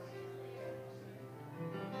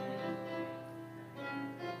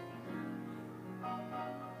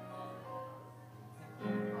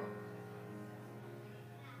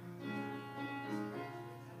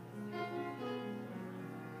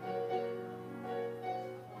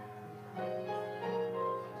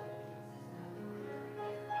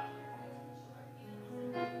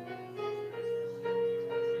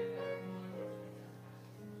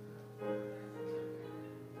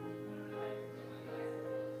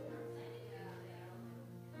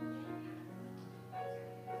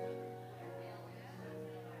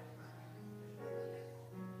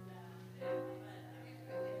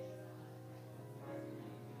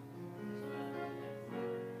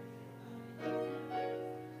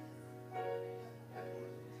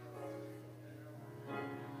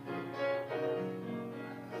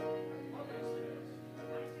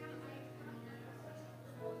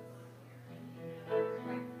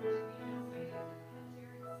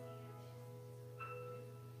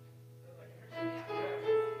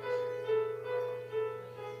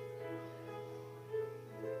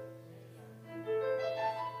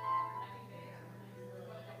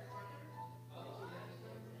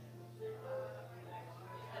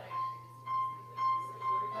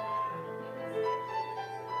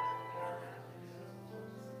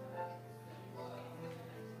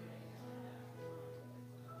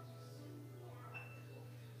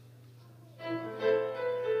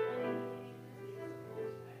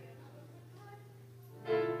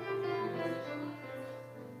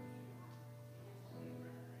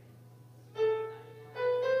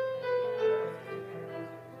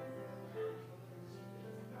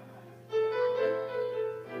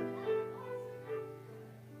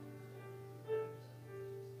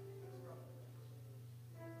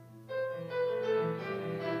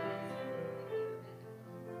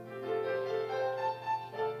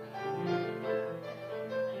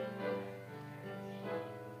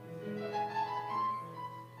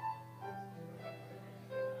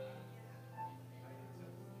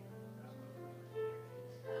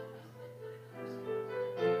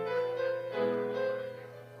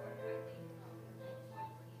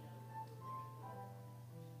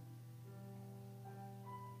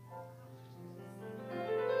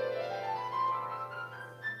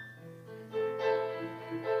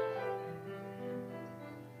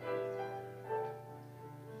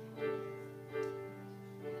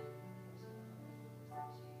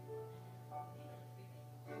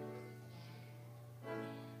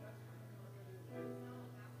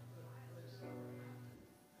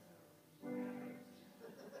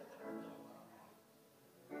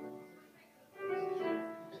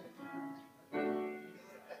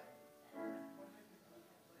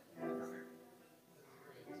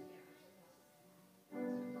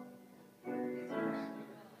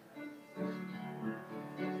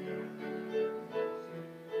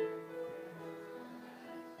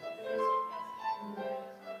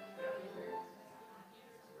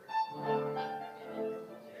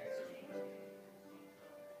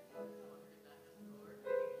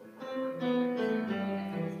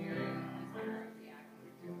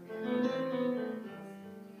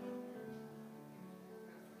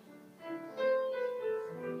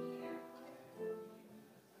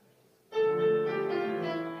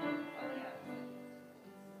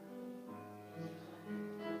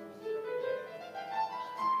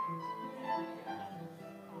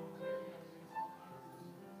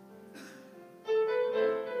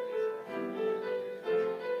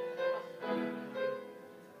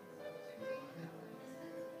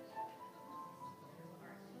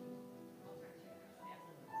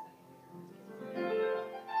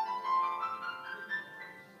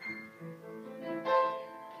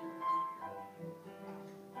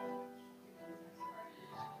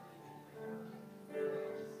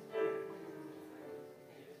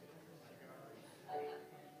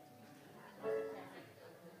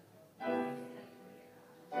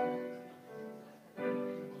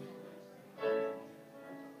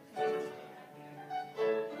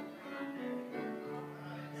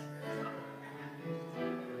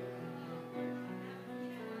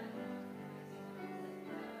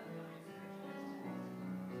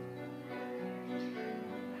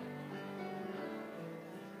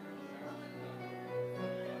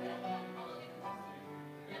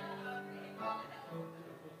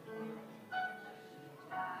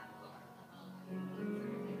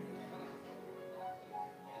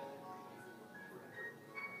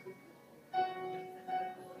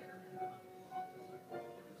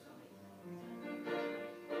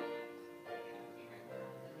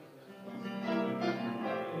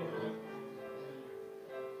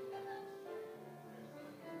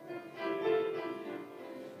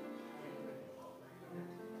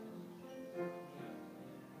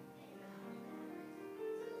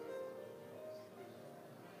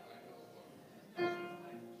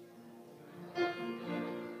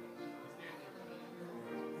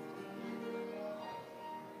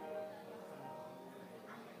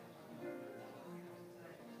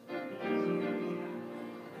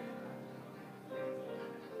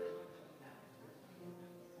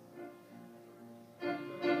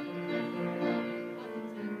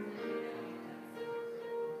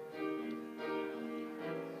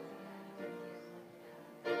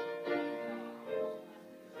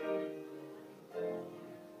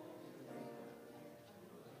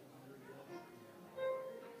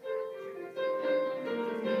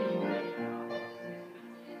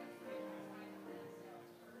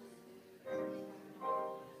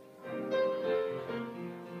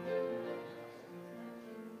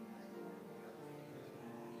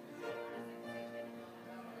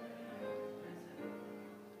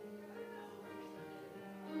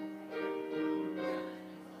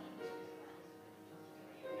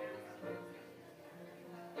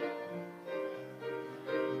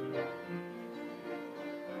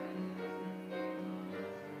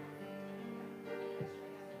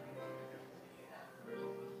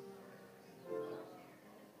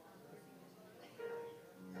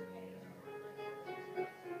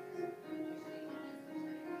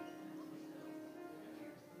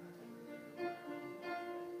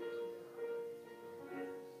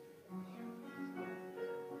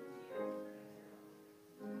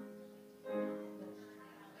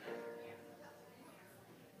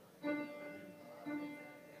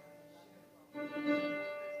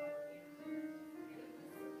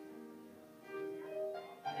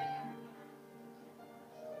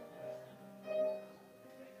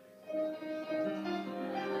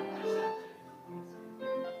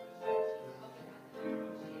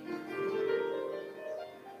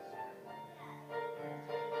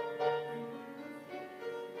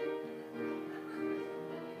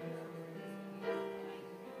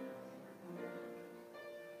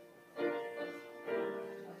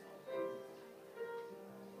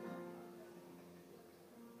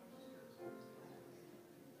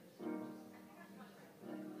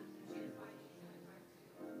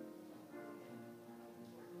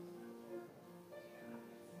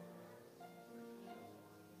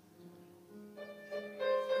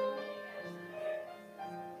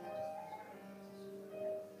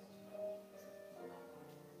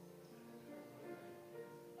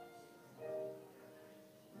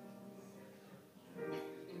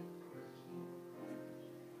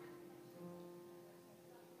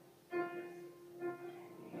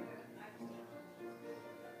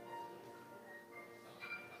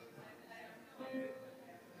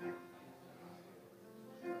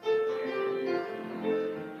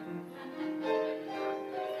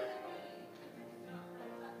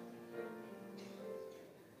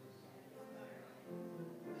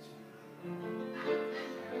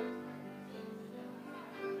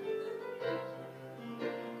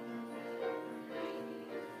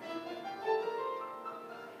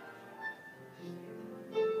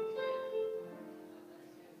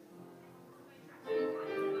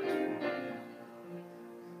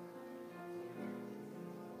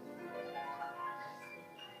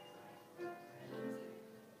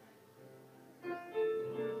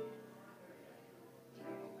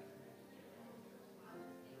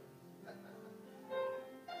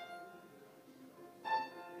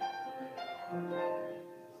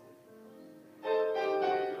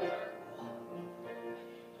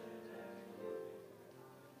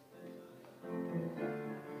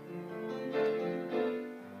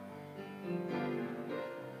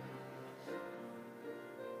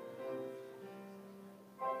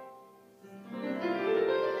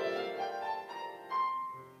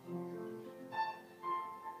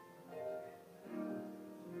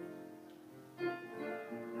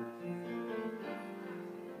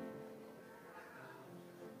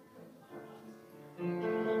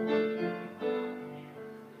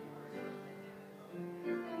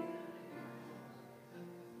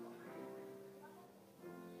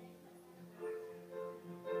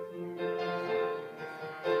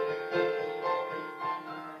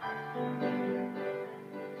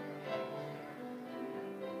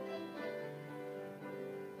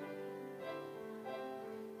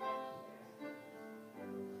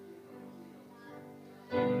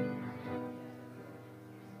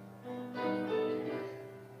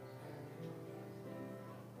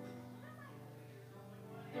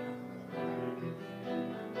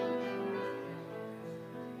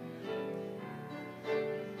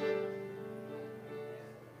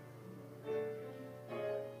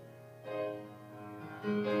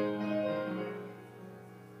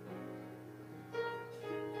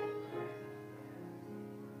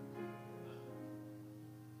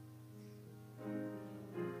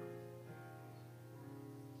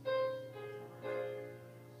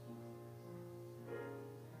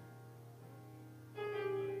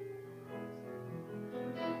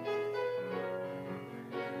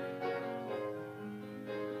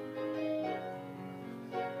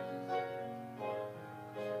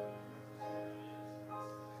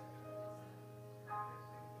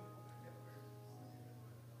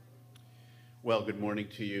Well, good morning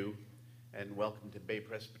to you, and welcome to Bay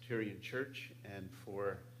Presbyterian Church, and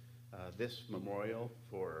for this memorial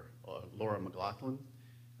for Laura McLaughlin.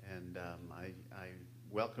 And I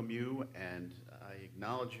welcome you, and I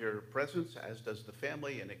acknowledge your presence, as does the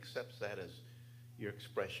family, and accepts that as your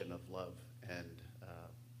expression of love and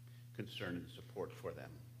concern and support for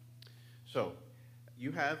them. So,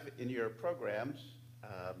 you have in your programs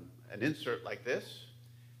an insert like this.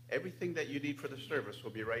 Everything that you need for the service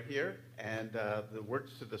will be right here, and the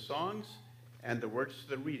words to the songs and the words to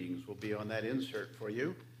the readings will be on that insert for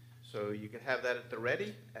you. So you can have that at the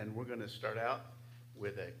ready, and we're going to start out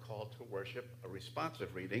with a call to worship, a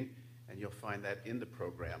responsive reading, and you'll find that in the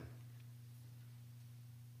program.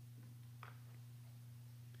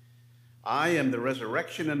 I am the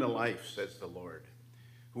resurrection and the life, says the Lord.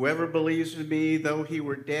 Whoever believes in me, though he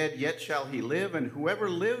were dead, yet shall he live, and whoever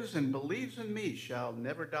lives and believes in me shall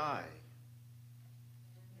never die.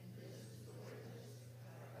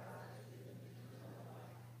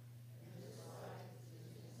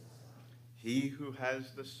 He who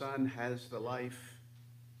has the Son has the life.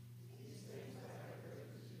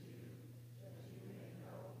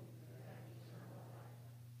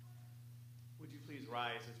 Would you please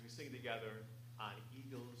rise as we sing together on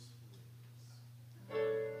Eagle's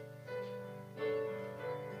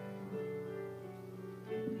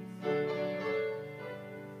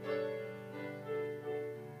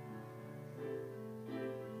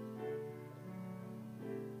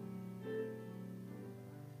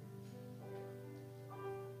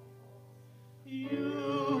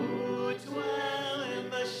You dwell in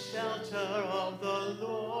the shelter of the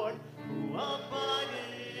Lord, who abide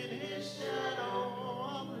in his shadow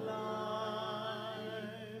of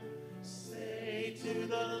life. Say to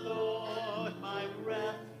the Lord, my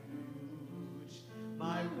refuge,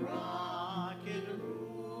 my rock in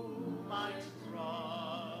whom I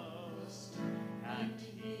trust, and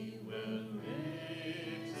he will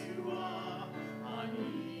lift you up on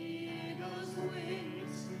eagle's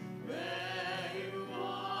wings. Bear you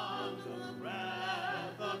on the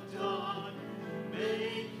breath of dawn,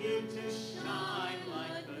 make you to shine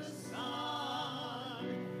like the sun,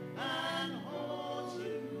 and hold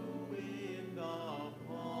you in the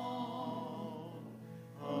palm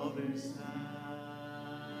of his hand.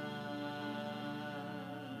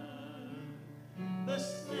 The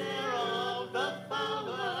snare of the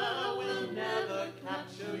fowler will never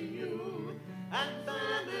capture you, and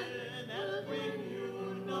famine will bring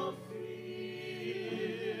you no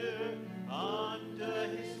fear. Under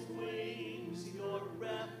his wings your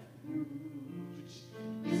refuge,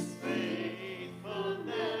 his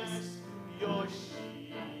faithfulness your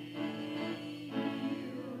shield,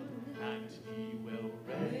 and he will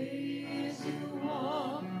raise you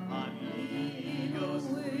up on eagle's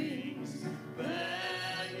wings,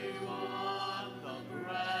 bear you on the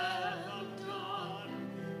breath of dawn,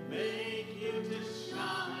 make you to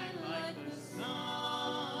shine like the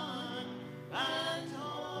sun, and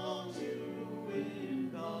hold you in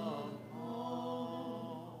the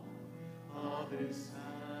palm of his hand.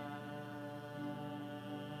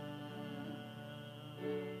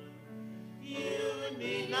 You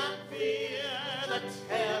need not fear the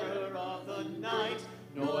terror of the night,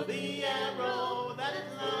 nor the arrow that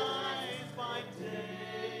flies by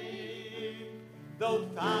day. Though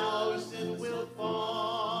thousands will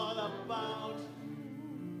fall about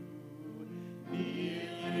you, near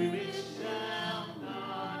you it shall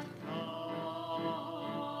not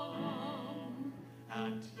come,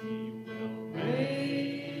 and he will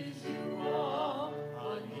raise you up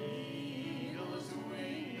on eagle's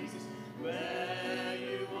wings, bear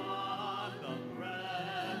you on the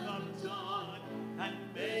breath of dawn, and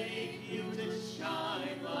make you to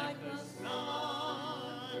shine like the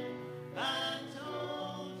sun, and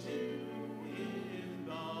hold you in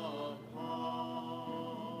the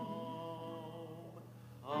palm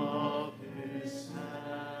of his hand.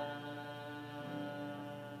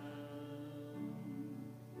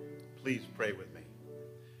 Please pray with me.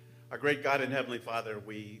 Our great God and Heavenly Father,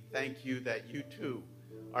 we thank you that you too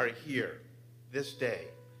are here this day,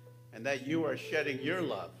 and that you are shedding your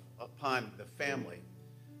love upon the family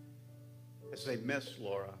as they miss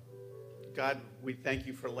Laura. God, we thank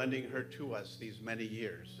you for lending her to us these many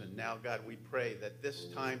years. And now, God, we pray that this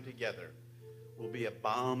time together will be a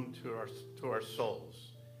balm to our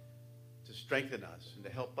souls, to strengthen us and to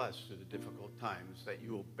help us through the difficult times, that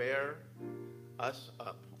you will bear us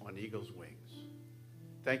up on eagle's wings.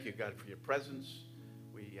 Thank you, God, for your presence.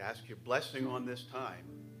 We ask your blessing on this time,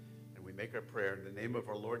 and we make our prayer in the name of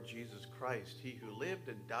our Lord Jesus Christ, he who lived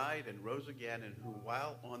and died and rose again, and who,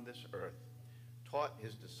 while on this earth, taught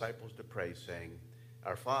his disciples to pray, saying,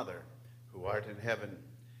 Our Father, who art in heaven,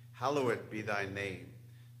 hallowed be thy name.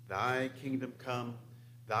 Thy kingdom come,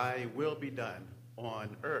 thy will be done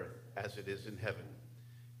on earth as it is in heaven.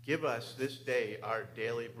 Give us this day our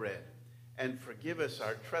daily bread, and forgive us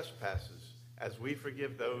our trespasses as we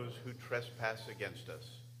forgive those who trespass against us.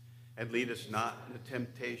 And lead us not into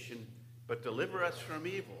temptation, but deliver us from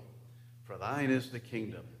evil. For thine is the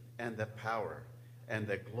kingdom, and the power, and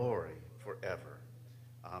the glory forever.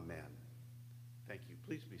 Amen. Thank you.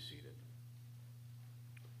 Please be seated.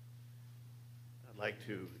 I'd like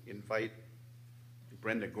to invite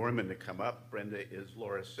Brenda Gorman to come up. Brenda is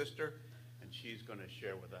Laura's sister, and she's going to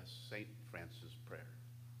share with us St. Francis' prayer.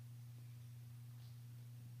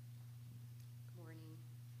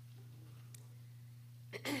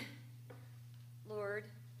 Good morning. Lord,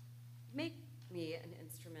 make me an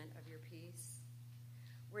instrument of your peace.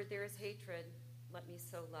 Where there is hatred, let me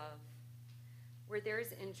sow love. Where there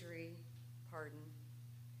is injury, pardon.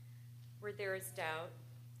 Where there is doubt,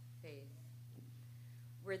 faith.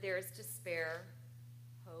 Where there is despair,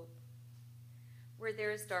 hope. Where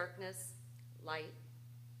there is darkness, light.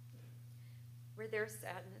 Where there is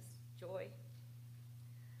sadness, joy.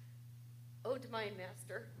 O divine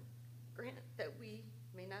Master, grant that we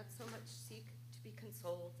may not so much seek to be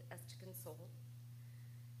consoled as to console,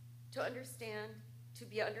 to understand, to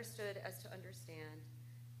be understood as to understand,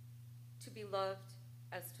 to be loved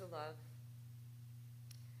as to love.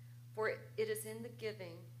 For it is in the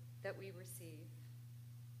giving that we receive.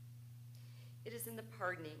 It is in the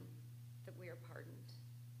pardoning that we are pardoned.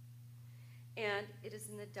 And it is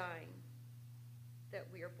in the dying that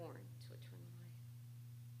we are born to eternal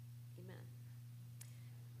life. Amen.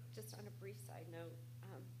 Just on a brief side note,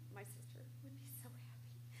 my sister would be so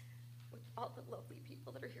happy with all the lovely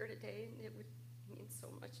people that are here today, and it would mean so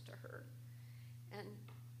much to her. And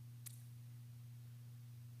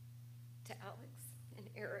to Alex and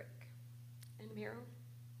Eric and Meryl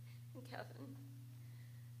and Kevin,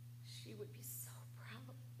 she would be so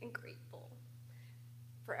proud and grateful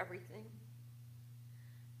for everything.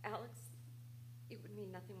 Alex, it would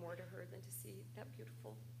mean nothing more to her than to see that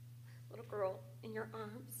beautiful little girl in your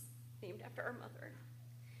arms, named after our mother.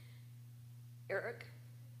 Eric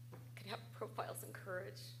could have profiles and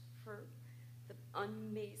courage for the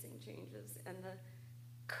amazing changes and the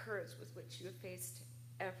courage with which you have faced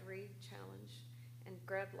every challenge and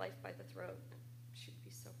grabbed life by the throat. She'd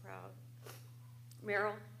be so proud.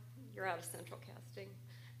 Meryl, you're out of central casting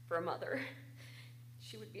for a mother.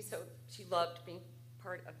 She loved being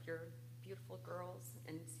part of your beautiful girls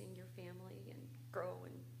and seeing your family and grow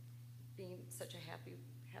and being such a happy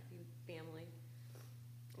family.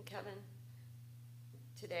 And Kevin,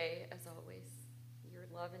 today, as always, your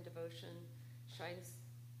love and devotion shines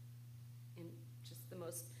in just the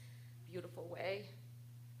most beautiful way.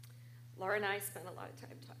 Laura and I spent a lot of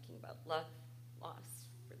time talking about love, loss,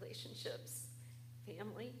 relationships,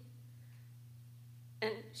 family.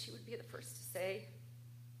 And she would be the first to say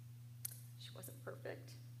she wasn't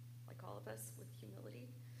perfect, like all of us, with humility.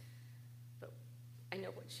 But I know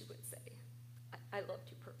what she would say. I loved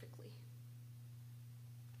you perfectly.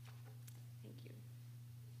 Thank you.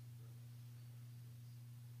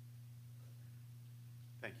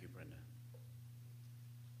 Thank you, Brenda.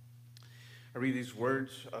 I read these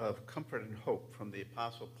words of comfort and hope from the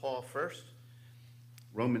Apostle Paul first,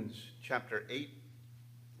 Romans chapter 8.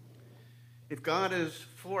 If God is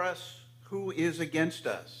for us, who is against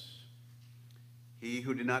us? He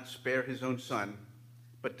who did not spare his own son,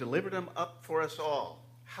 but delivered him up for us all,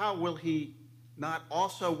 how will he not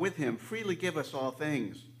also with him freely give us all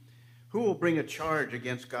things? Who will bring a charge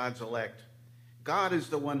against God's elect? God is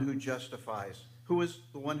the one who justifies. Who is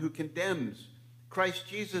the one who condemns? Christ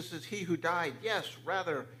Jesus is he who died, yes,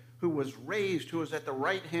 rather, who was raised, who is at the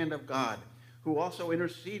right hand of God, who also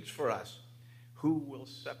intercedes for us. Who will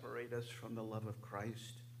separate us from the love of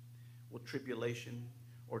Christ? Will tribulation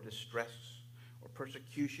or distress or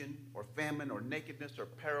persecution or famine or nakedness or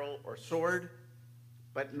peril or sword?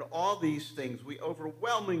 But in all these things we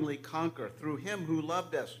overwhelmingly conquer through him who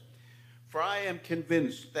loved us. For I am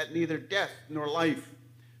convinced that neither death nor life,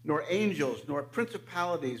 nor angels, nor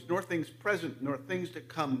principalities, nor things present, nor things to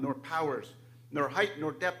come, nor powers, nor height,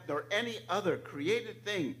 nor depth, nor any other created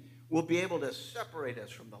thing will be able to separate us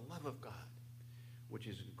from the love of God, which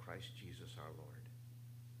is in Christ Jesus our Lord.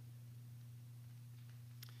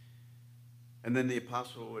 And then the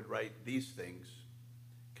apostle would write these things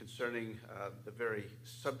concerning the very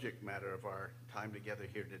subject matter of our time together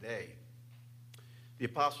here today. The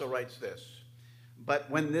apostle writes this, "But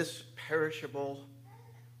when this perishable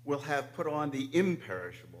will have put on the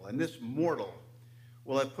imperishable, and this mortal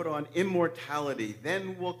will have put on immortality,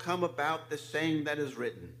 then will come about the saying that is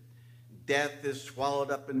written, death is swallowed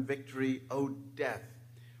up in victory. O death,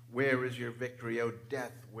 where is your victory? O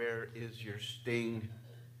death, where is your sting?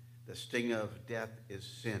 The sting of death is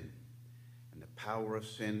sin, and the power of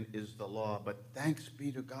sin is the law. But thanks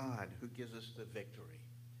be to God who gives us the victory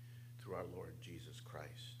through our Lord Jesus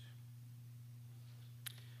Christ."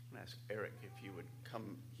 I'm going to ask Eric if you would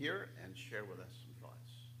come here and share with us some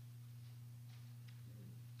thoughts.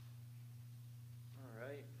 All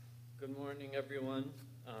right. Good morning, everyone.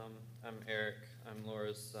 I'm Eric. I'm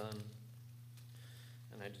Laura's son.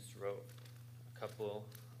 And I just wrote a couple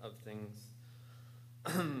of things.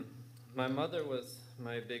 My mother was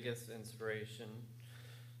my biggest inspiration.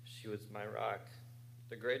 She was my rock,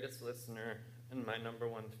 the greatest listener, and my number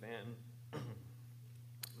one fan.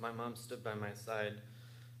 My mom stood by my side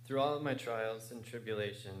through all of my trials and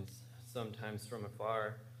tribulations, sometimes from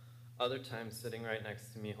afar, other times sitting right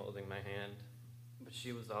next to me holding my hand. But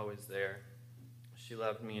she was always there. She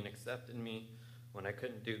loved me and accepted me when I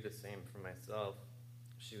couldn't do the same for myself.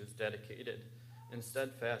 She was dedicated and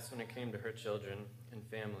steadfast when it came to her children and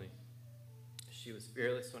family. She was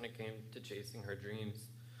fearless when it came to chasing her dreams.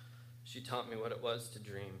 She taught me what it was to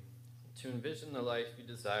dream, to envision the life you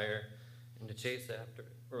desire, and to chase after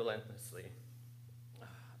it relentlessly.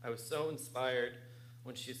 I was so inspired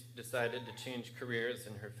when she decided to change careers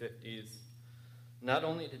in her 50s. Not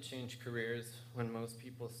only to change careers when most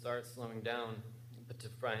people start slowing down, but to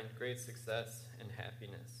find great success and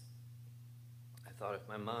happiness. I thought if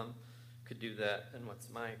my mom could do that, then what's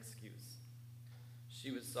my excuse? She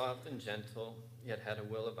was soft and gentle, yet had a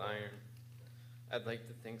will of iron. I'd like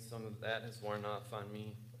to think some of that has worn off on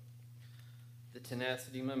me. The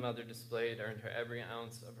tenacity my mother displayed earned her every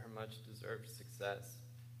ounce of her much-deserved success.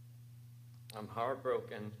 I'm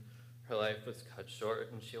heartbroken her life was cut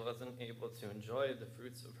short and she wasn't able to enjoy the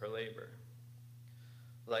fruits of her labor.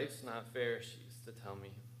 Life's not fair, she used to tell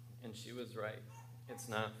me, and she was right. It's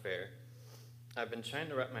not fair. I've been trying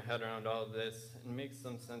to wrap my head around all of this and make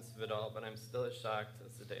some sense of it all, but I'm still as shocked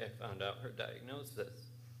as the day I found out her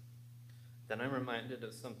diagnosis. Then I'm reminded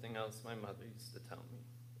of something else my mother used to tell me.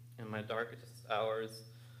 In my darkest hours,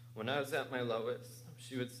 when I was at my lowest,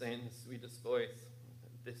 she would say in the sweetest voice,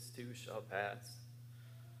 "This too shall pass."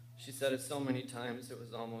 She said it so many times it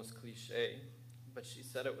was almost cliche, but she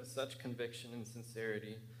said it with such conviction and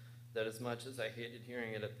sincerity that as much as I hated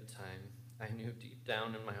hearing it at the time, I knew deep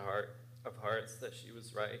down in my heart of hearts that she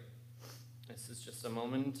was right. This is just a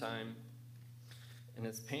moment in time, and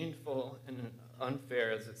as painful and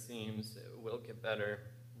unfair as it seems, it will get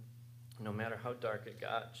better. No matter how dark it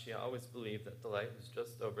got, she always believed that the light was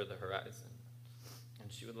just over the horizon,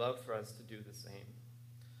 and she would love for us to do the same.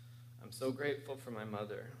 I'm so grateful for my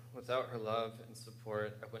mother. Without her love and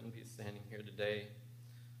support, I wouldn't be standing here today.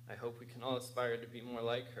 I hope we can all aspire to be more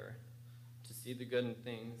like her, to see the good in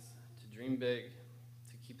things, to dream big,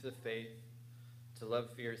 to keep the faith, to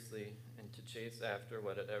love fiercely, and to chase after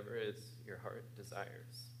whatever it is your heart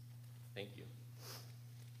desires. Thank you.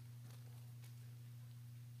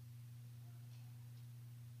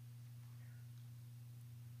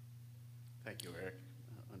 Thank you, Eric.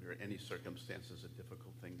 Under any circumstances, a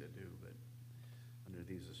difficult thing to do, but under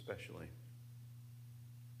these especially.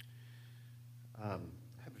 I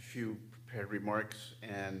have a few prepared remarks,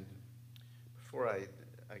 and before I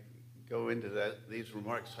go into these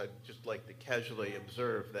remarks, I'd just like to casually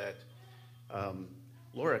observe that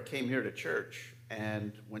Laura came here to church,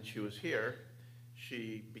 and when she was here,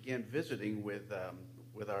 she began visiting with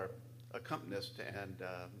our accompanist and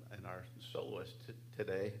our soloist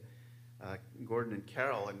today, Gordon and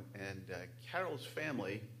Carol, and Carol's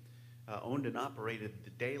family owned and operated the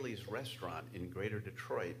Daly's restaurant in Greater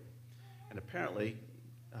Detroit, and apparently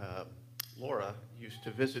Laura used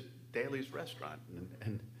to visit Daly's restaurant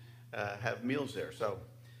and have meals there. So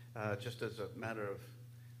just as a matter of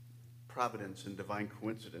providence and divine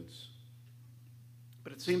coincidence.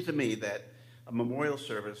 But it seems to me that a memorial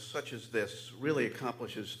service such as this really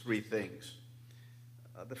accomplishes three things.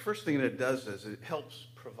 The first thing that it does is it helps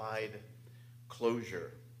provide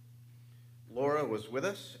closure. Laura was with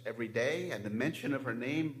us every day, and the mention of her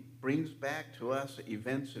name brings back to us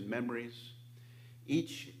events and memories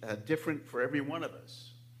each different for every one of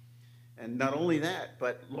us. And not only that,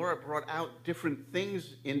 but Laura brought out different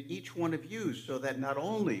things in each one of you so that not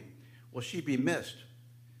only will she be missed,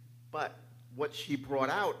 but what she brought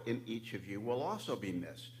out in each of you will also be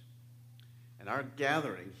missed. And our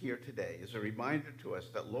gathering here today is a reminder to us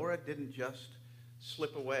that Laura didn't just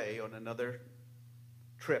slip away on another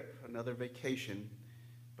trip, another vacation,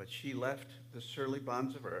 but she left the surly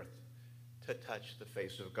bonds of earth to touch the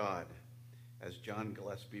face of God, as John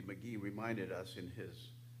Gillespie McGee reminded us in his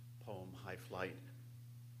poem, High Flight.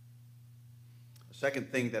 The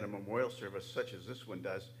second thing that a memorial service such as this one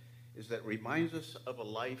does is that it reminds us of a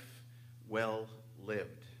life well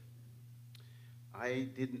lived. I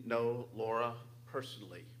didn't know Laura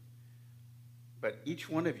personally, but each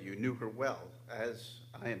one of you knew her well. As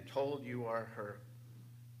I am told, you are her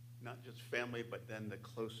not just family, but then the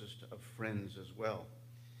closest of friends as well.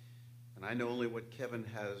 And I know only what Kevin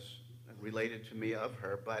has related to me of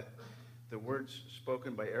her, but the words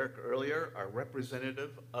spoken by Eric earlier are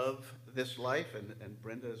representative of this life, and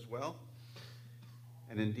Brenda as well.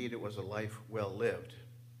 And indeed, it was a life well lived.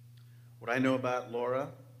 What I know about Laura,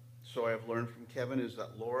 so I have learned from Kevin, is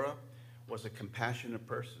that Laura was a compassionate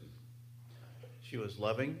person. She was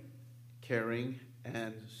loving, caring,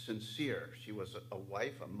 and sincere. She was a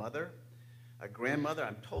wife, a mother, a grandmother.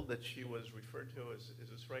 I'm told that she was referred to as,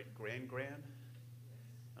 is this right, grand?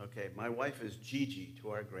 Okay, my wife is Gigi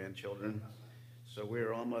to our grandchildren, so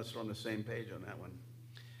we're almost on the same page on that one.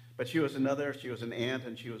 But she was an aunt,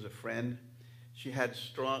 and she was a friend. She had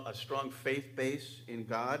a strong faith base in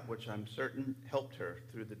God, which I'm certain helped her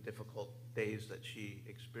through the difficult days that she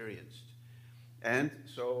experienced. And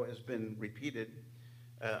so has been repeated,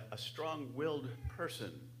 a strong-willed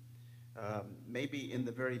person, maybe in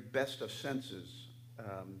the very best of senses,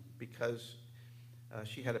 because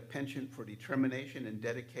she had a penchant for determination and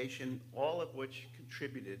dedication, all of which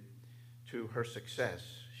contributed to her success.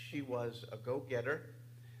 She was a go-getter,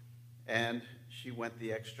 and she went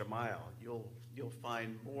the extra mile. You'll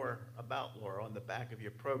find more about Laura on the back of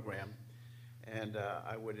your program, and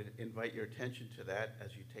I would invite your attention to that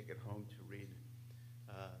as you take it home to read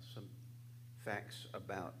some facts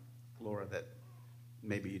about Laura that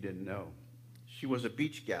maybe you didn't know. She was a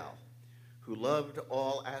beach gal who loved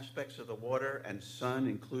all aspects of the water and sun,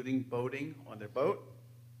 including boating on their boat.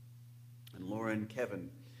 And Laura and Kevin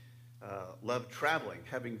loved traveling,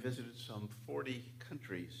 having visited some 40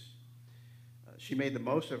 countries. She made the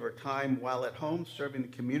most of her time while at home, serving the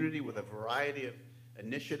community with a variety of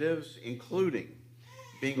initiatives, including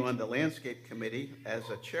being on the landscape committee as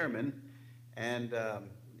a chairman, and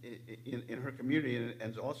in her community,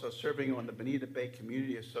 and also serving on the Bonita Bay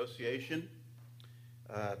Community Association,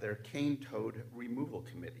 their cane toad removal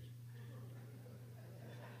committee.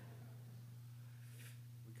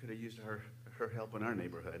 We could have used her help in our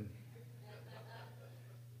neighborhood.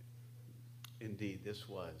 Indeed, this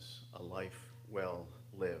was a life well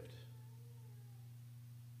lived.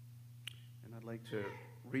 And I'd like to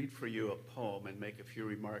read for you a poem and make a few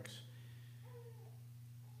remarks.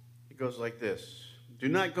 It goes like this. Do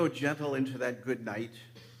not go gentle into that good night.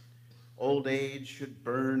 Old age should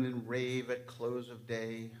burn and rave at close of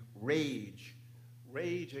day. Rage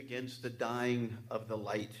against the dying of the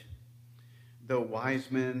light. Though wise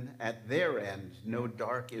men at their end know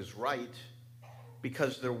dark is right,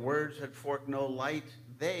 because their words had forked no light,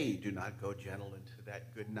 they do not go gentle into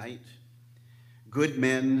that good night. Good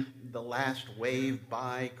men, the last wave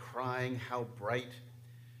by, crying how bright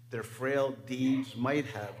their frail deeds might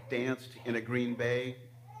have danced in a green bay.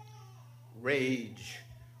 Rage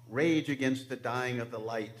against the dying of the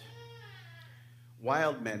light.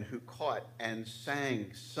 Wild men who caught and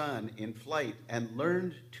sang sun in flight and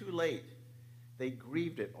learned too late, they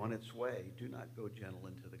grieved it on its way. Do not go gentle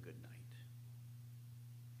into the good night.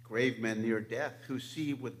 Grave men near death who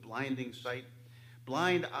see with blinding sight,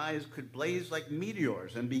 blind eyes could blaze like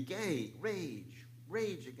meteors and be gay.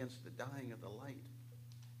 Rage against the dying of the light.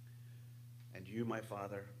 And you, my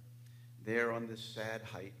Father, there on this sad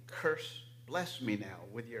height, bless me now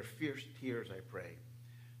with your fierce tears, I pray.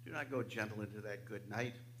 Do not go gentle into that good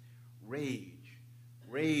night.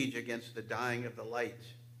 Rage against the dying of the light.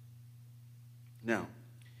 Now,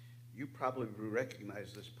 you probably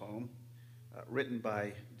recognize this poem, written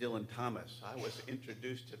by Dylan Thomas. I was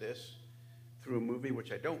introduced to this through a movie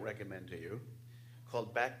which I don't recommend to you,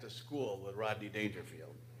 called Back to School with Rodney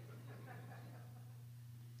Dangerfield.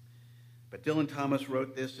 But Dylan Thomas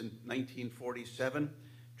wrote this in 1947,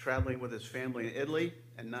 traveling with his family in Italy,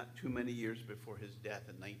 and not too many years before his death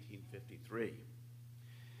in 1953.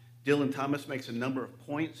 Dylan Thomas makes a number of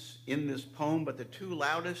points in this poem, but the two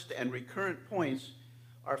loudest and recurrent points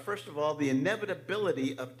are, first of all, the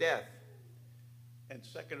inevitability of death, and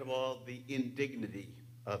second of all, the indignity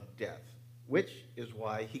of death, which is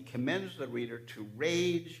why he commends the reader to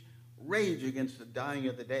rage against the dying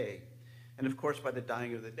of the day. And of course, by the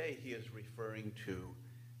dying of the day, he is referring to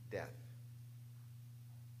death.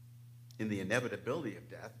 In the inevitability of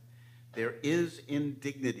death, there is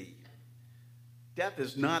indignity. Death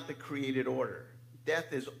is not the created order.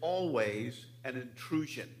 Death is always an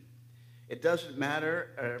intrusion. It doesn't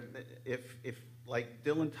matter if like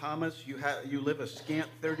Dylan Thomas, you live a scant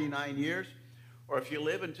 39 years, or if you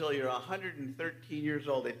live until you're 113 years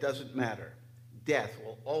old, it doesn't matter. Death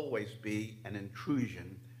will always be an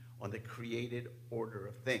intrusion on the created order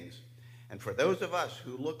of things. And for those of us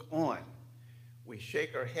who look on, we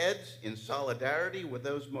shake our heads in solidarity with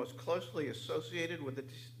those most closely associated with the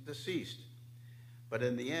deceased. But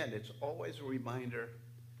in the end, it's always a reminder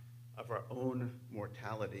of our own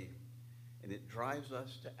mortality, and it drives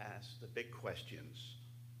us to ask the big questions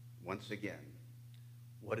once again.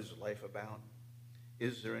 What is life about?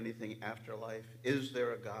 Is there anything after life? Is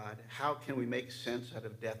there a God? How can we make sense out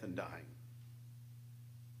of death and dying?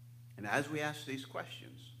 And as we ask these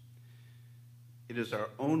questions, it is our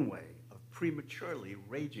own way of prematurely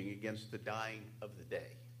raging against the dying of the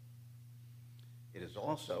day. It is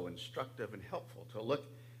also instructive and helpful to look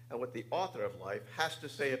at what the author of life has to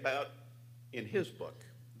say about in his book,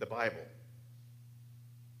 the Bible.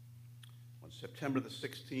 On September the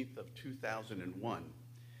 16th of 2001,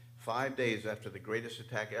 5 days after the greatest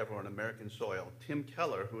attack ever on American soil, Tim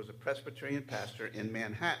Keller, who was a Presbyterian pastor in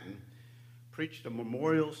Manhattan, preached a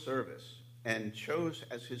memorial service and chose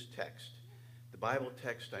as his text the Bible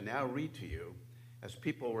text I now read to you as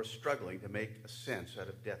people were struggling to make a sense out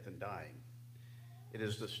of death and dying. It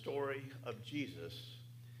is the story of Jesus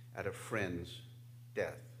at a friend's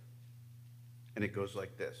death. And it goes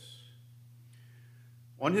like this.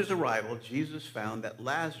 On his arrival, Jesus found that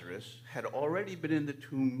Lazarus had already been in the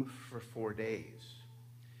tomb for 4 days.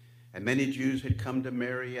 And many Jews had come to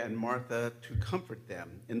Mary and Martha to comfort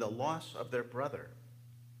them in the loss of their brother.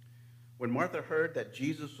 When Martha heard that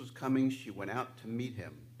Jesus was coming, she went out to meet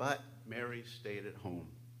him, but Mary stayed at home.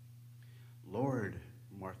 Lord,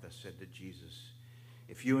 Martha said to Jesus,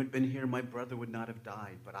 if you had been here, my brother would not have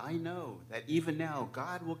died. But I know that even now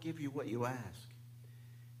God will give you what you ask.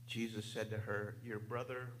 Jesus said to her, your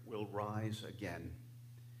brother will rise again.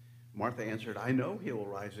 Martha answered, I know he will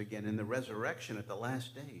rise again in the resurrection at the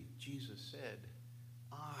last day. Jesus said,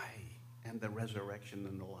 I am the resurrection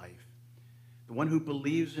and the life. The one who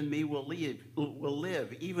believes in me will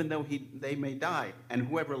live, even though they may die. And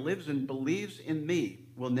whoever lives and believes in me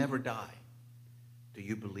will never die. Do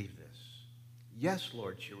you believe this? Yes,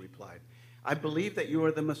 Lord, she replied. I believe that you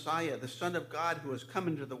are the Messiah, the Son of God who has come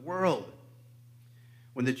into the world.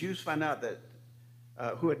 When the Jews found out that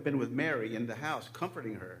who had been with Mary in the house,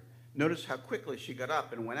 comforting her, notice how quickly she got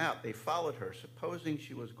up and went out. They followed her, supposing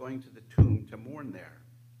she was going to the tomb to mourn there.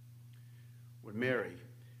 When Mary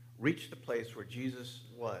reached the place where Jesus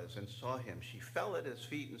was and saw him, she fell at his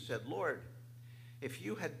feet and said, Lord, if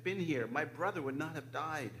you had been here, my brother would not have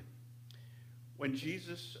died. When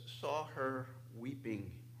Jesus saw her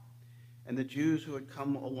weeping, and the Jews who had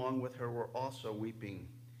come along with her were also weeping,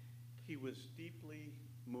 he was deeply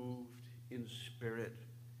moved in spirit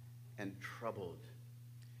and troubled.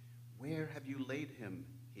 Where have you laid him?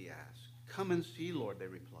 He asked. Come and see, Lord, they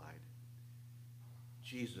replied.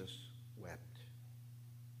 Jesus wept.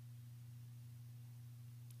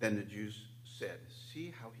 Then the Jews said,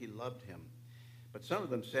 see how he loved him. But some of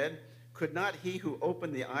them said, could not he who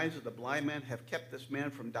opened the eyes of the blind man have kept this man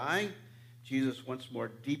from dying? Jesus, once more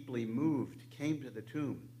deeply moved, came to the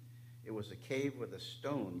tomb. It was a cave with a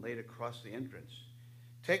stone laid across the entrance.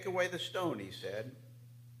 Take away the stone, he said.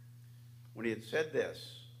 When he had said this,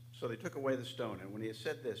 so they took away the stone. And when he had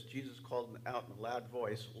said this, Jesus called out in a loud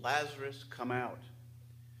voice, Lazarus, come out.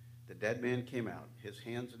 The dead man came out, his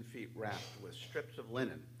hands and feet wrapped with strips of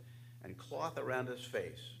linen and cloth around his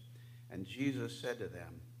face. And Jesus said to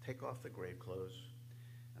them, take off the grave clothes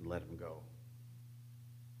and let him go.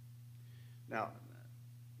 Now,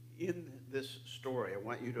 in this story, I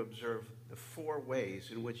want you to observe the 4 ways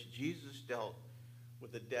in which Jesus dealt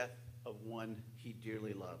with the death of one he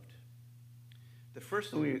dearly loved. The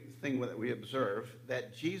first thing that we observe,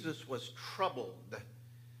 that Jesus was troubled.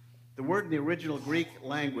 The word in the original Greek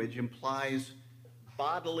language implies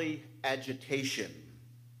bodily agitation.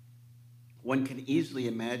 One can easily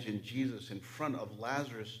imagine Jesus in front of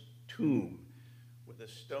Lazarus' tomb with a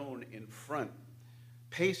stone in front,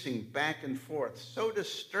 pacing back and forth. So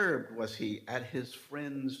disturbed was he at his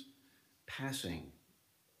friend's passing.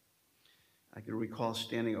 I can recall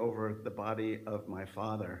standing over the body of my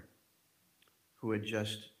father, who had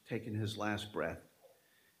just taken his last breath,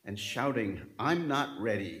 and shouting, "I'm not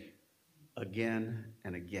ready," again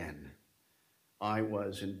and again. I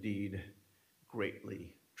was indeed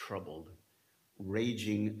greatly troubled,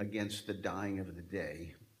 raging against the dying of the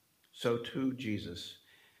day. So too Jesus,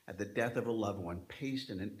 at the death of a loved one, paced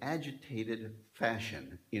in an agitated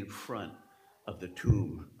fashion in front of the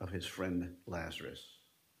tomb of his friend Lazarus.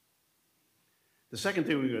 The second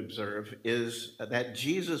thing we observe is that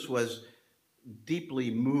Jesus was deeply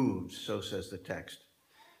moved, so says the text.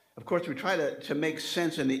 Of course, we try to make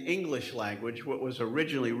sense in the English language what was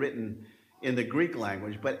originally written in the Greek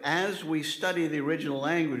language, but as we study the original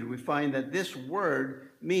language, we find that this word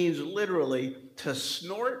means literally to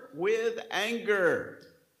snort with anger.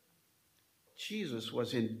 Jesus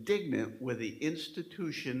was indignant with the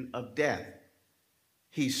institution of death.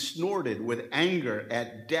 He snorted with anger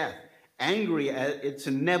at death, angry at its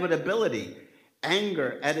inevitability,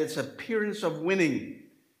 anger at its appearance of winning,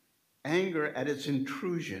 anger at its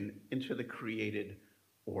intrusion into the created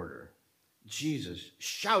order. Jesus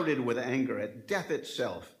shouted with anger at death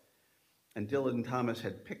itself. And Dylan Thomas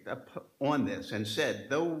had picked up on this and said,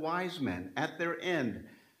 though wise men at their end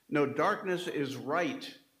know darkness is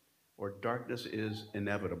right or darkness is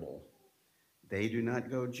inevitable, they do not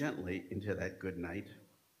go gently into that good night.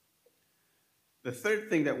 The third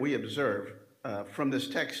thing that we observe from this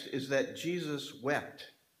text is that Jesus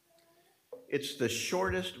wept. It's the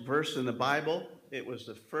shortest verse in the Bible. It was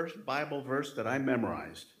the first Bible verse that I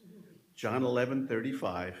memorized. John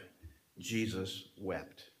 11:35, Jesus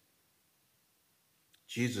wept.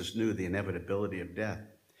 Jesus knew the inevitability of death,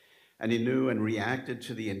 and he knew and reacted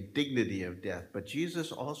to the indignity of death. But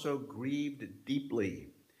Jesus also grieved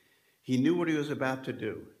deeply. He knew what he was about to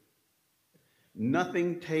do.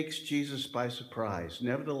 Nothing takes Jesus by surprise.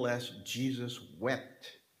 Nevertheless, Jesus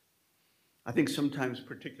wept. I think sometimes,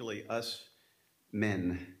 particularly us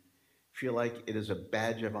men, feel like it is a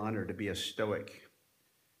badge of honor to be a stoic,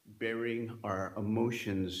 burying our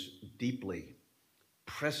emotions deeply,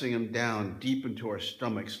 pressing them down deep into our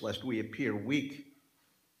stomachs lest we appear weak.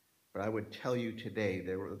 But I would tell you today,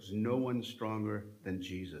 there was no one stronger than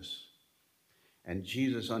Jesus. And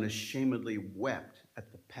Jesus unashamedly wept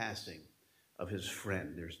at the passing of his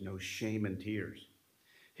friend. There's no shame in tears.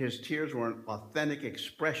 His tears were an authentic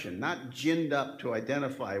expression, not ginned up to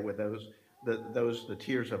identify with the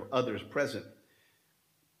tears of others present.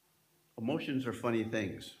 Emotions are funny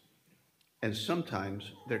things, and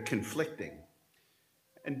sometimes they're conflicting.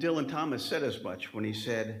 And Dylan Thomas said as much when he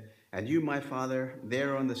said, "And you, my Father,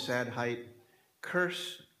 there on the sad height,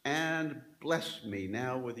 curse and bless me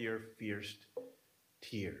now with your fierce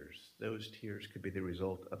tears." Those tears could be the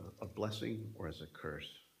result of a blessing or as a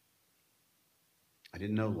curse. I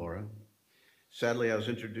didn't know Laura. Sadly, I was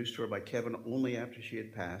introduced to her by Kevin only after she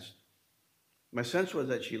had passed. My sense was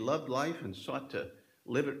that she loved life and sought to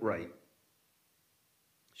live it right.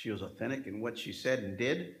 She was authentic in what she said and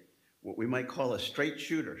did, what we might call a straight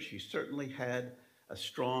shooter. She certainly had a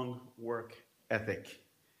strong work ethic.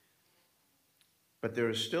 But there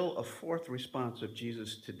is still a fourth response of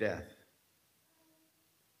Jesus to death,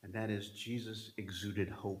 and that is Jesus exuded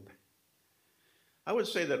hope. I would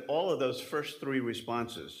say that all of those first three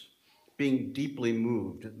responses, being deeply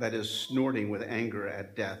moved, that is snorting with anger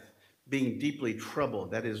at death, being deeply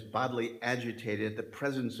troubled, that is bodily agitated at the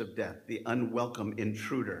presence of death, the unwelcome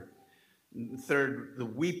intruder. Third, the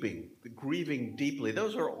weeping, the grieving deeply.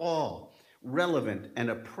 Those are all relevant and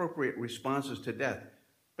appropriate responses to death,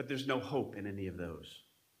 but there's no hope in any of those.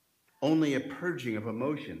 Only a purging of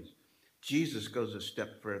emotions. Jesus goes a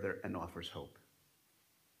step further and offers hope.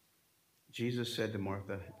 Jesus said to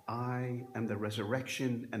Martha, "I am the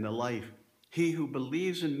resurrection and the life. He who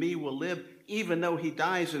believes in me will live even though he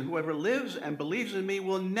dies, and whoever lives and believes in me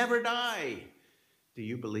will never die." Do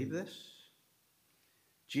you believe this?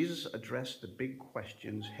 Jesus addressed the big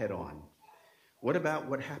questions head on. What about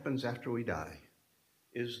what happens after we die?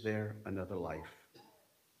 Is there another life?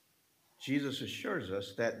 Jesus assures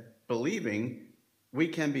us that believing, we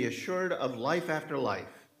can be assured of life after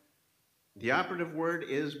life. The operative word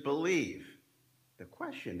is believe. The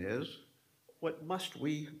question is, what must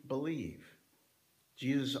we believe?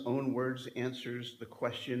 Jesus' own words answers the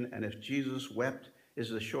question, and if Jesus wept is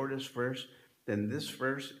the shortest verse, then this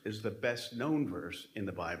verse is the best known verse in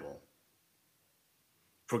the Bible.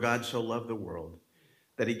 For God so loved the world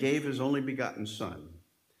that he gave his only begotten Son,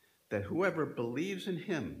 that whoever believes in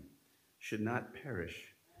him should not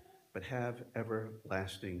perish, but have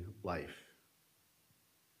everlasting life.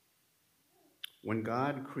 When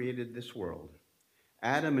God created this world,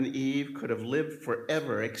 Adam and Eve could have lived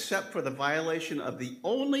forever except for the violation of the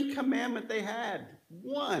only commandment they had.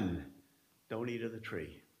 One, don't eat of the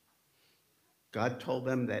tree. God told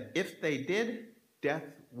them that if they did, death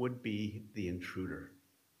would be the intruder.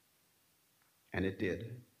 And it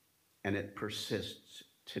did, and it persists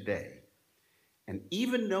today. And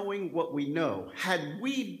even knowing what we know, had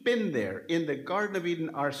we been there in the Garden of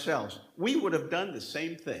Eden ourselves, we would have done the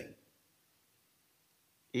same thing.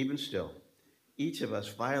 Even still, each of us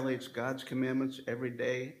violates God's commandments every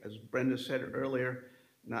day. As Brenda said earlier,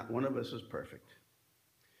 not one of us is perfect.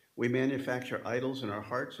 We manufacture idols in our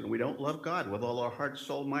hearts, and we don't love God with all our heart,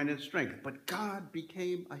 soul, mind, and strength. But God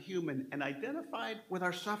became a human and identified with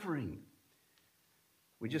our suffering.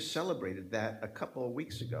 We just celebrated that a couple of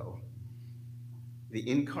weeks ago. The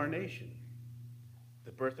incarnation,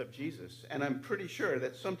 the birth of Jesus. And I'm pretty sure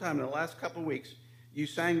that sometime in the last couple of weeks, you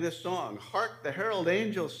sang this song, "Hark the herald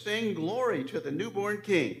angels sing, glory to the newborn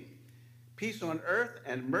King. Peace on earth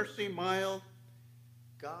and mercy mild,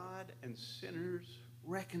 God and sinners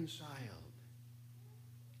reconciled."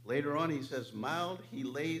 Later on he says, "Mild he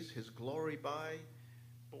lays his glory by,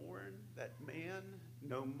 born that man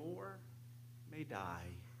no more may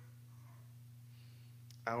die."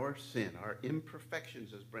 Our sin, our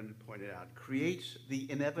imperfections, as Brendan pointed out, creates the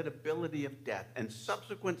inevitability of death and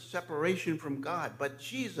subsequent separation from God. But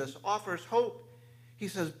Jesus offers hope. He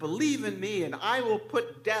says, "Believe in me and I will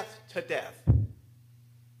put death to death."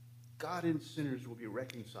 God and sinners will be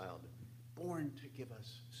reconciled, born to give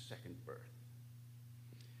us second birth.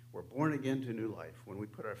 We're born again to new life when we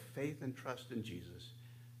put our faith and trust in Jesus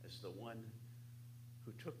as the one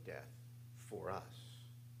who took death for us.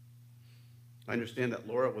 I understand that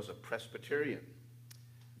Laura was a Presbyterian.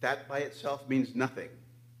 That by itself means nothing.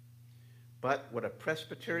 But what a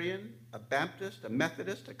Presbyterian, a Baptist, a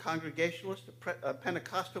Methodist, a Congregationalist, a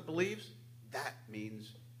Pentecostal believes, that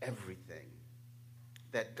means everything.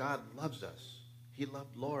 That God loves us. He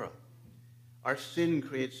loved Laura. Our sin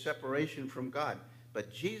creates separation from God,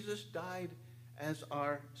 but Jesus died as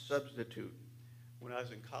our substitute. When I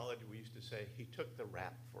was in college, we used to say, he took the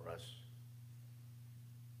rap for us.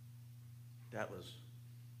 That was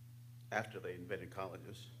after they invented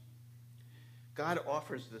colleges. God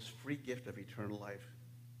offers this free gift of eternal life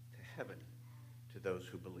to heaven to those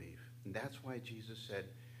who believe. And that's why Jesus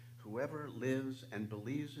said, "Whoever lives and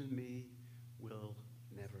believes in me will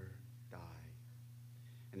never die."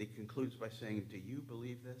 And he concludes by saying, do you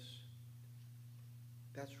believe this?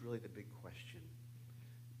 That's really the big question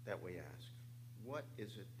that we ask. What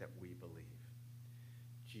is it that we believe?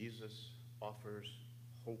 Jesus offers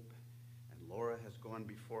hope. Laura has gone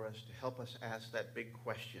before us to help us ask that big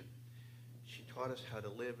question. She taught us how to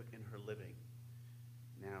live in her living.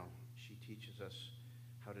 Now she teaches us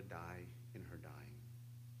how to die in her dying.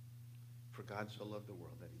 For God so loved the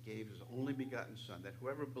world that he gave his only begotten Son, that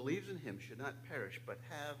whoever believes in him should not perish, but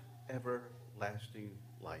have everlasting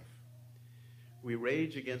life. We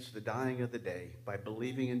rage against the dying of the day by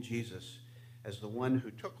believing in Jesus as the one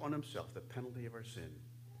who took on himself the penalty of our sin,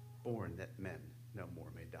 born that men no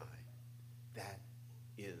more may die. That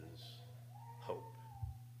is hope.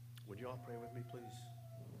 Would you all pray with me, please?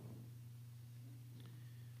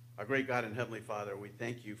 Our great God and Heavenly Father, we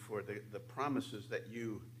thank you for the promises that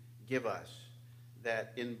you give us,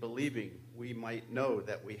 that in believing we might know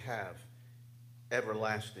that we have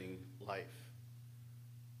everlasting life.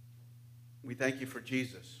 We thank you for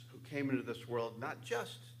Jesus, who came into this world not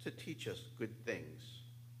just to teach us good things,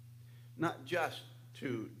 not just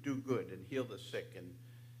to do good and heal the sick and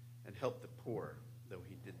help the poor, though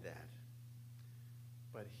he did that.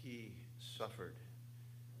 But he suffered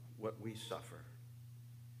what we suffer,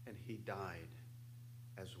 and he died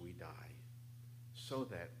as we die, so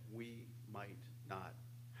that we might not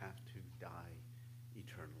have to die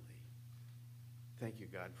eternally. Thank you,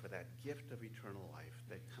 God, for that gift of eternal life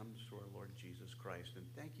that comes through our Lord Jesus Christ, and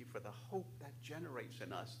thank you for the hope that generates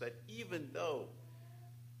in us, that even though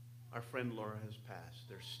our friend Laura has passed,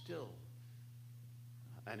 there's still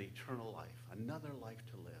an eternal life, another life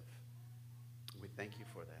to live. We thank you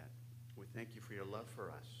for that. We thank you for your love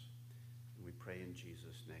for us. And we pray in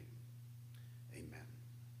Jesus' name. Amen.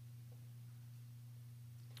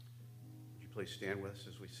 Would you please stand with us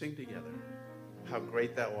as we sing together, "How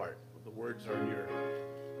Great Thou Art." The words are in your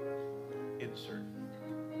insert.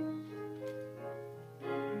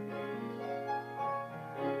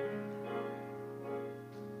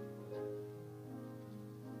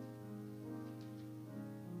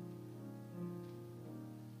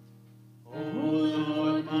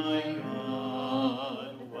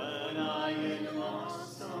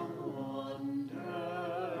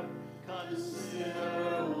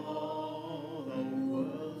 Consider all the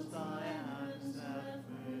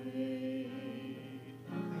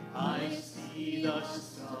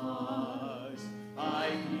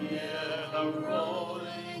the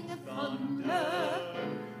rolling thunder,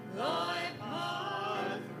 thy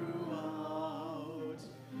power throughout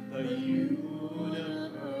the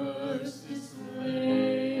universe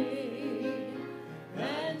displayed.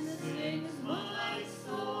 Then sings my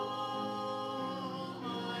soul,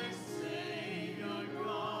 my Savior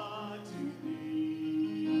God, to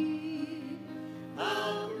thee.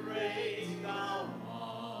 How great thou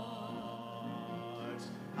art!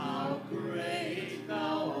 How great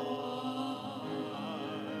thou art!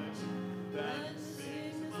 Then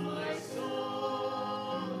sings my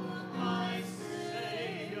soul, my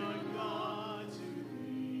Savior God, to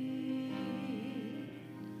thee.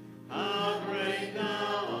 How great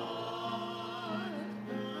thou art!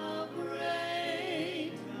 How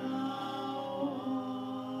great thou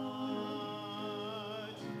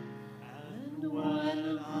art! And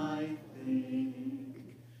when I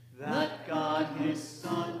think that God his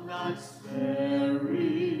Son not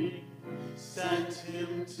sparing sent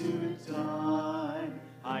him to die,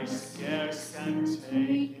 I scarce can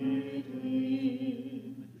take it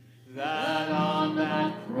in, that on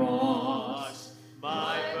that cross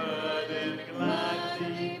my burden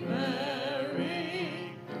gladly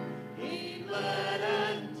bearing, he bled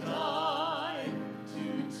and died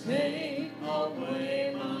to take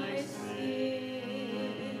away my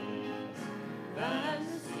sins. Then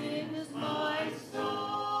sings my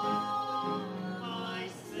soul, my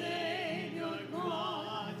Savior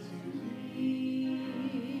God, to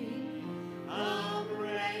thee. How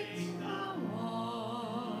great thou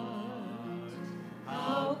art!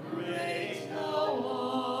 How great thou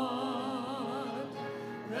art!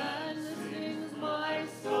 Then sings my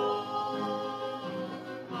soul,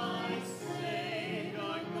 my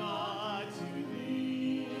Savior God, to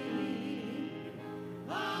thee.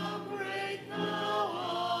 How great thou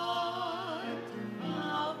art!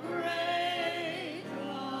 How great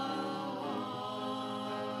thou art!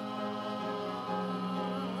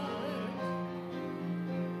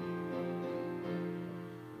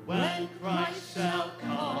 When Christ shall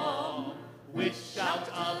come with shout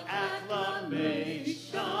of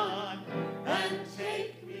acclamation and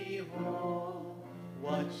take me home,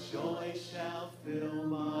 what joy shall fill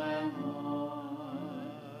my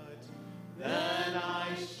heart? Then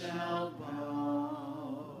I shall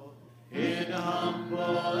bow in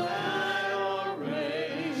humble adoration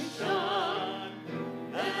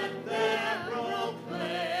and there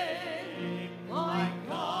proclaim, my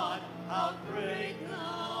God, how great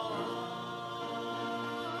thou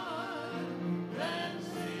art. Then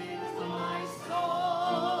sings my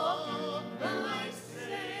soul, my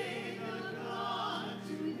Savior God,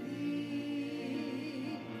 to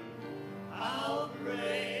thee. How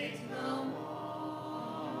great thou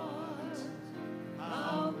art!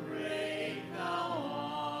 How great thou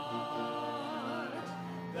art!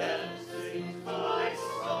 Then sings my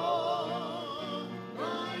soul,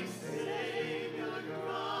 my Savior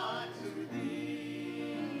God, to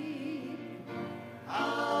thee.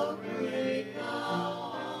 How great thou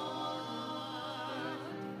art!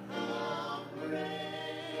 How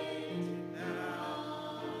great thou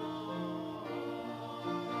art!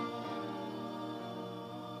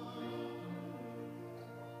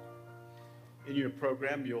 In your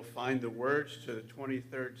program, you'll find the words to the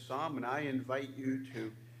 23rd Psalm, and I invite you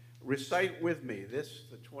to recite with me this,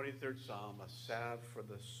 the 23rd Psalm, a salve for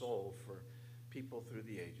the soul for people through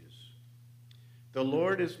the ages. The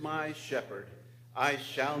Lord is my shepherd, I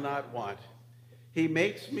shall not want. He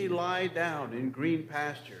makes me lie down in green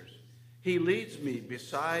pastures. He leads me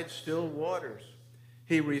beside still waters.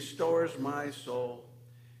 He restores my soul.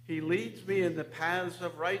 He leads me in the paths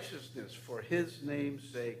of righteousness for his name's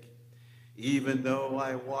sake. Even though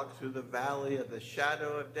I walk through the valley of the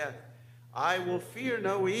shadow of death, I will fear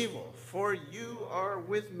no evil, for you are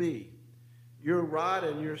with me. Your rod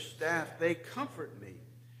and your staff, they comfort me.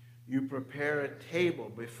 You prepare a table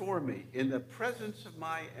before me in the presence of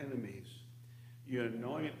my enemies. You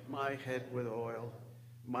anoint my head with oil.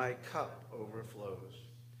 My cup overflows.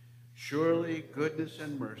 Surely goodness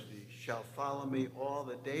and mercy shall follow me all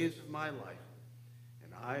the days of my life,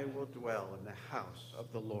 and I will dwell in the house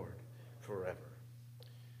of the Lord forever.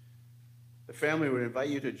 The family would invite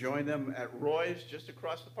you to join them at Roy's just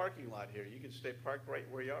across the parking lot here. You can stay parked right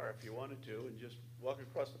where you are if you wanted to and just walk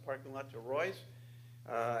across the parking lot to Roy's.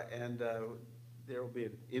 There will be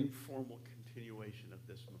an informal continuation of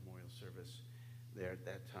this memorial service there at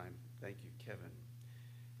that time. Thank you, Kevin.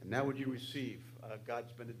 And now would you receive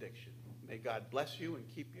God's benediction. May God bless you and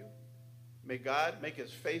keep you. May God make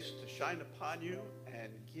his face to shine upon you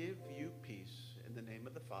and give you peace, in the name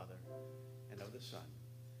of the Father, and of the Son,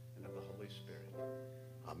 and of the Holy Spirit.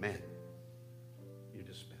 Amen.